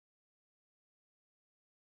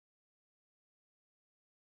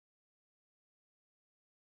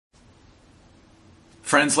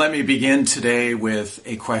Friends, let me begin today with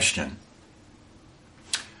a question.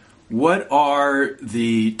 What are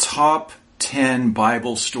the top 10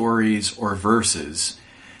 Bible stories or verses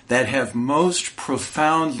that have most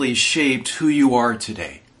profoundly shaped who you are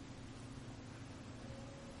today?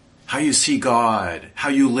 How you see God, how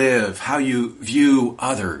you live, how you view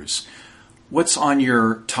others. What's on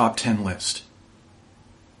your top 10 list?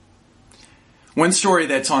 One story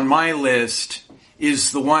that's on my list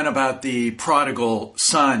is the one about the prodigal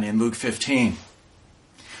son in Luke 15,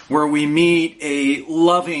 where we meet a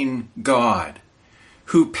loving God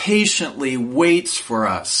who patiently waits for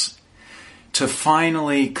us to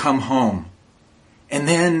finally come home and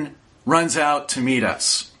then runs out to meet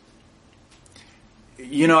us.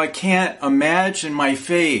 I can't imagine my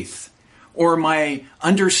faith or my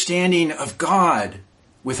understanding of God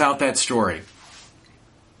without that story.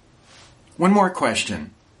 One more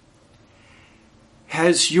question.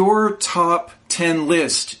 Has your top 10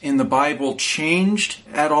 list in the Bible changed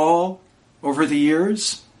at all over the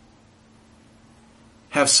years?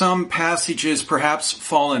 Have some passages perhaps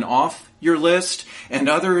fallen off your list and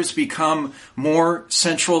others become more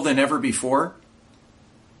central than ever before?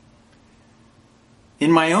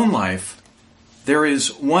 In my own life, there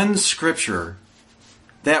is one scripture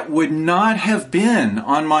that would not have been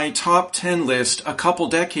on my top 10 list a couple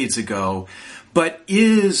decades ago, but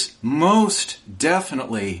is most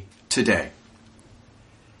definitely today.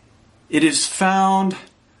 It is found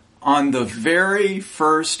on the very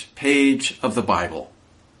first page of the Bible,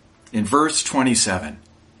 in verse 27.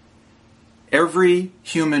 Every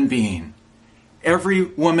human being, every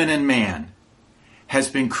woman and man has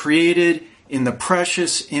been created in the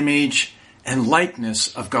precious image and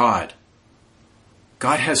likeness of God.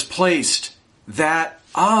 God has placed that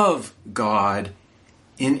of God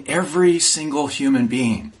in every single human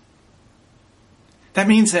being. That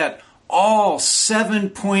means that all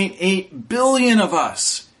 7.8 billion of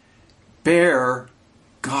us bear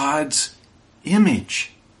God's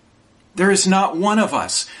image. There is not one of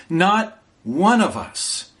us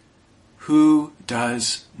who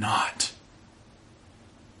does not.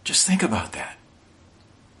 Just think about that.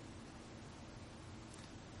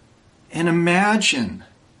 And imagine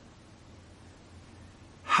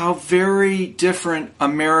how very different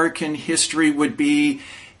American history would be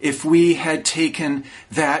if we had taken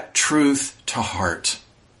that truth to heart.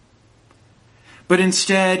 But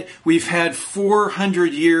instead, we've had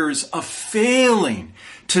 400 years of failing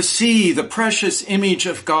to see the precious image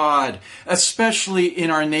of God, especially in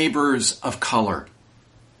our neighbors of color.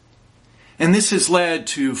 And this has led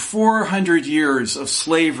to 400 years of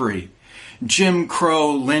slavery, Jim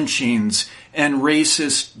Crow lynchings, and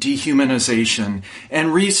racist dehumanization.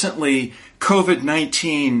 And recently,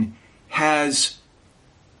 COVID-19 has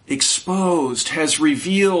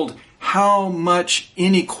revealed how much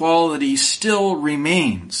inequality still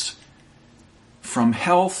remains from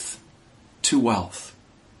health to wealth.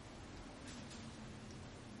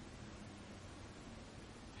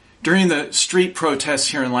 During the street protests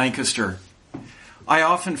here in Lancaster, I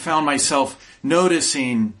often found myself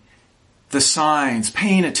noticing the signs,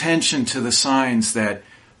 paying attention to the signs that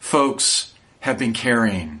folks have been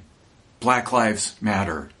carrying. Black Lives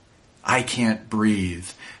Matter. I can't breathe.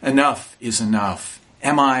 Enough is enough.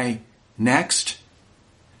 Am I next?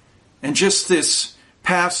 And just this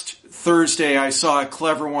past Thursday, I saw a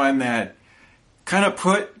clever one that kind of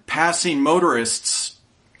put passing motorists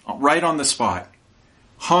right on the spot.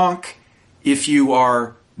 Honk if you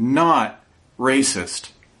are not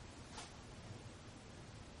racist.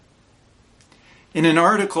 In an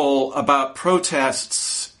article about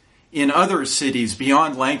protests in other cities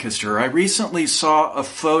beyond Lancaster, I recently saw a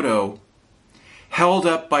photo held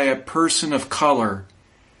up by a person of color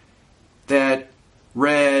that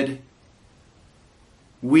read,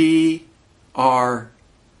 "We are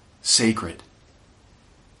sacred.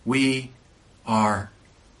 We are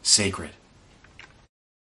sacred."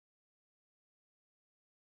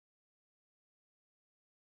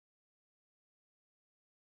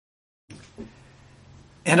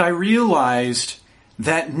 And I realized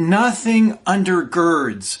that nothing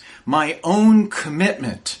undergirds my own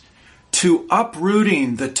commitment to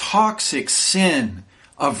uprooting the toxic sin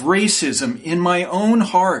of racism in my own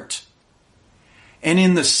heart and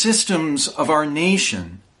in the systems of our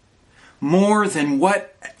nation more than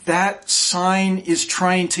what that sign is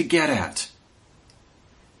trying to get at.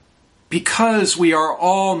 Because we are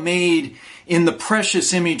all made in the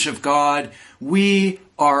precious image of God, we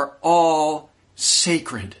are all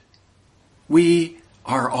sacred. We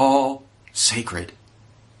are all sacred.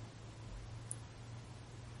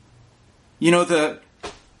 The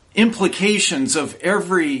implications of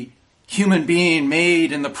every human being being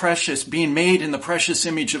made in the precious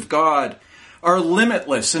image of God are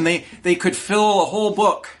limitless, and they could fill a whole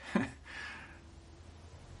book.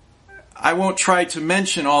 I won't try to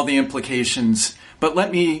mention all the implications, but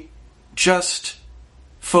let me just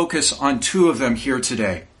focus on two of them here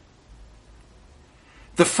today.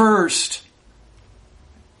 The first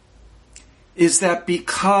is that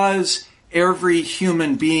because every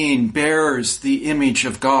human being bears the image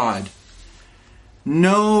of God,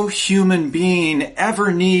 no human being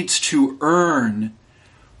ever needs to earn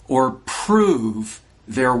or prove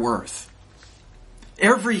their worth.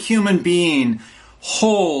 Every human being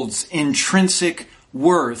holds intrinsic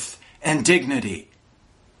worth and dignity.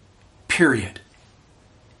 Period.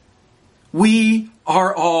 We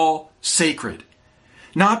are all sacred.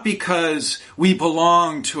 Not because we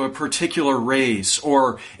belong to a particular race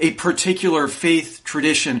or a particular faith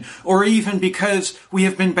tradition, or even because we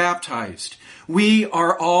have been baptized. We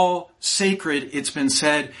are all sacred, it's been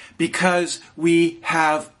said, because we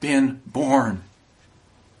have been born.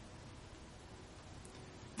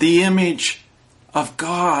 The image of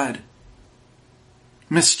God,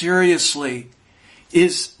 mysteriously,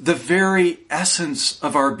 is the very essence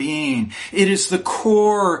of our being. It is the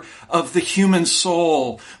core of the human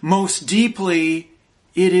soul. Most deeply,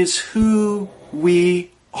 it is who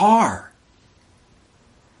we are.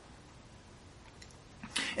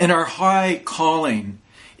 And our high calling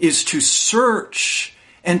is to search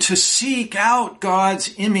and to seek out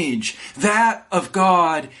God's image, that of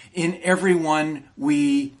God in everyone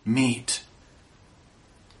we meet.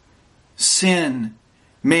 Sin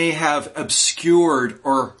may have obscured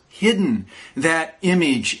or hidden that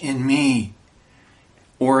image in me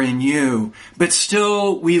or in you, but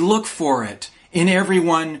still we look for it in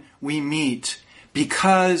everyone we meet,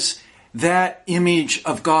 because that image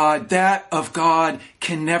of God,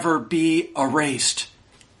 can never be erased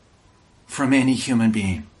from any human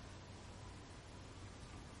being.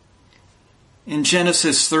 In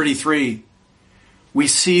Genesis 33, we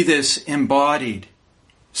see this embodied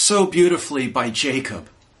so beautifully by Jacob,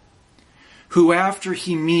 who after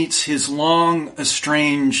he meets his long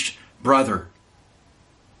estranged brother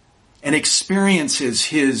and experiences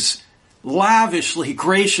his lavishly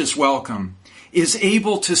gracious welcome, is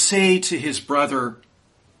able to say to his brother,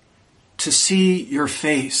 "To see your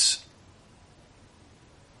face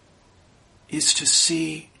is to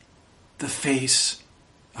see the face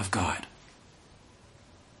of God."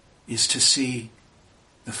 Is to see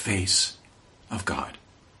the face of God.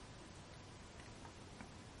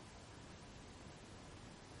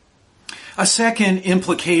 A second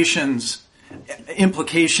implication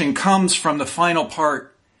comes from the final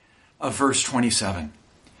part of verse 27.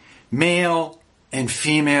 Male and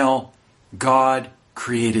female, God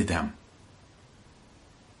created them.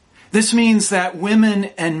 This means that women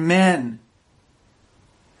and men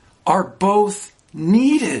are both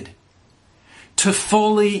needed to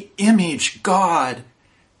fully image God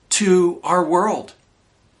to our world.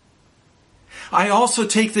 I also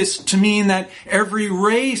take this to mean that every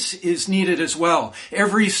race is needed as well.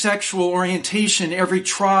 Every sexual orientation, every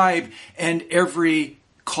tribe, and every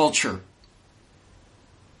culture.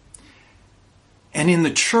 And in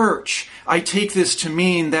the church, I take this to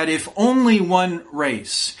mean that if only one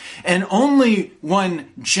race and only one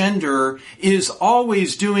gender is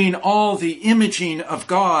always doing all the imaging of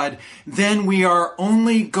God, then we are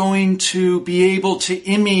only going to be able to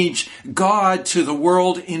image God to the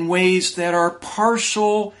world in ways that are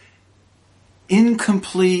partial,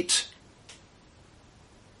 incomplete,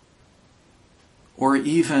 or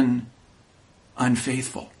even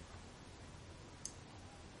unfaithful.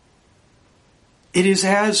 It is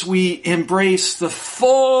as we embrace the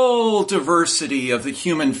full diversity of the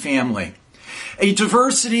human family, a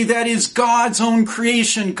diversity that is God's own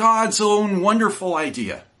creation, God's own wonderful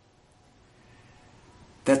idea,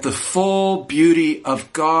 that the full beauty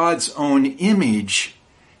of God's own image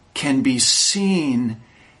can be seen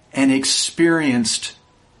and experienced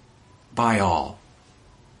by all.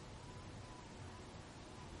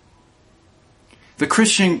 The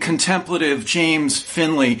Christian contemplative James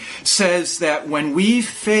Finley says that when we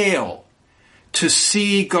fail to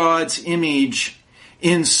see God's image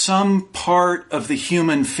in some part of the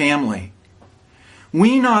human family,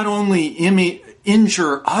 we not only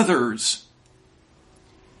injure others,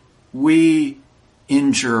 we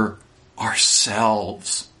injure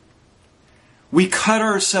ourselves. We cut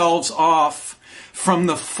ourselves off from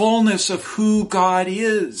the fullness of who God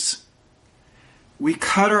is. We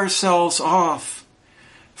cut ourselves off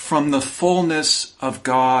from the fullness of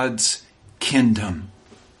God's kingdom.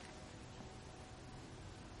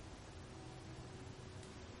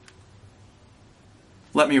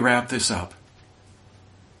 let me wrap this up.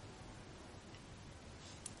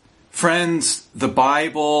 Friends, the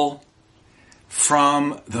Bible,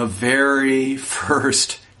 from the very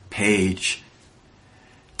first page,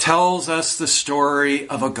 tells us the story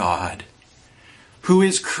of a God who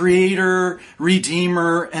is creator,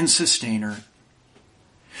 redeemer, and sustainer,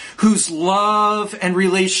 whose love and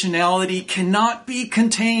relationality cannot be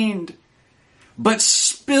contained, but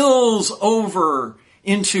spills over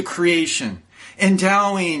into creation,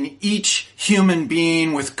 endowing each human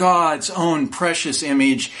being with God's own precious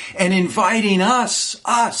image and inviting us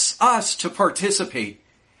to participate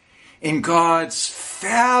in God's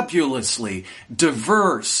fabulously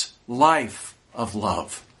diverse life of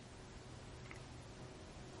love.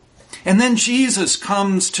 And then Jesus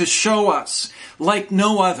comes to show us, like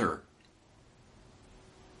no other,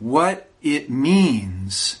 what it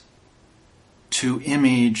means to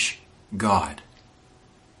image God.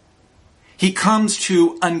 He comes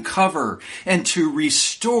to uncover and to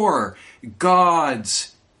restore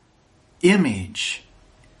God's image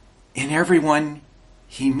in everyone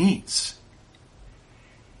he meets.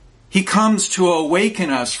 He comes to awaken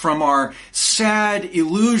us from our sad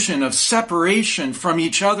illusion of separation from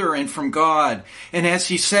each other and from God. And as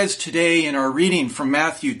he says today in our reading from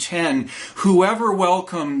Matthew 10, whoever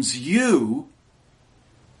welcomes you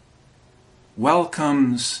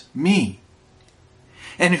welcomes me.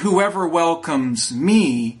 And whoever welcomes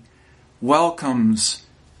me welcomes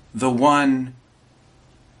the one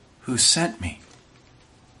who sent me.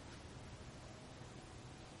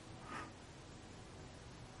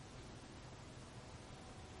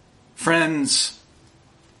 Friends,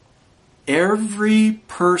 every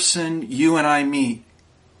person you and I meet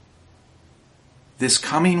this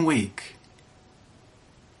coming week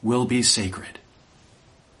will be sacred.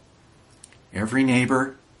 Every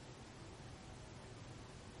neighbor,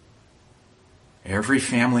 every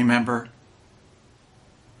family member,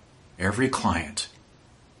 every client,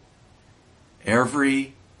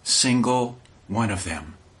 every single one of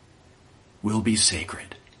them will be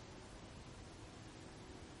sacred.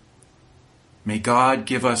 May God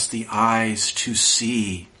give us the eyes to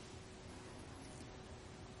see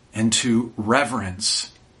and to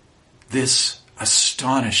reverence this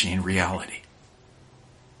astonishing reality.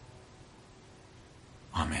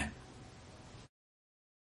 Amen.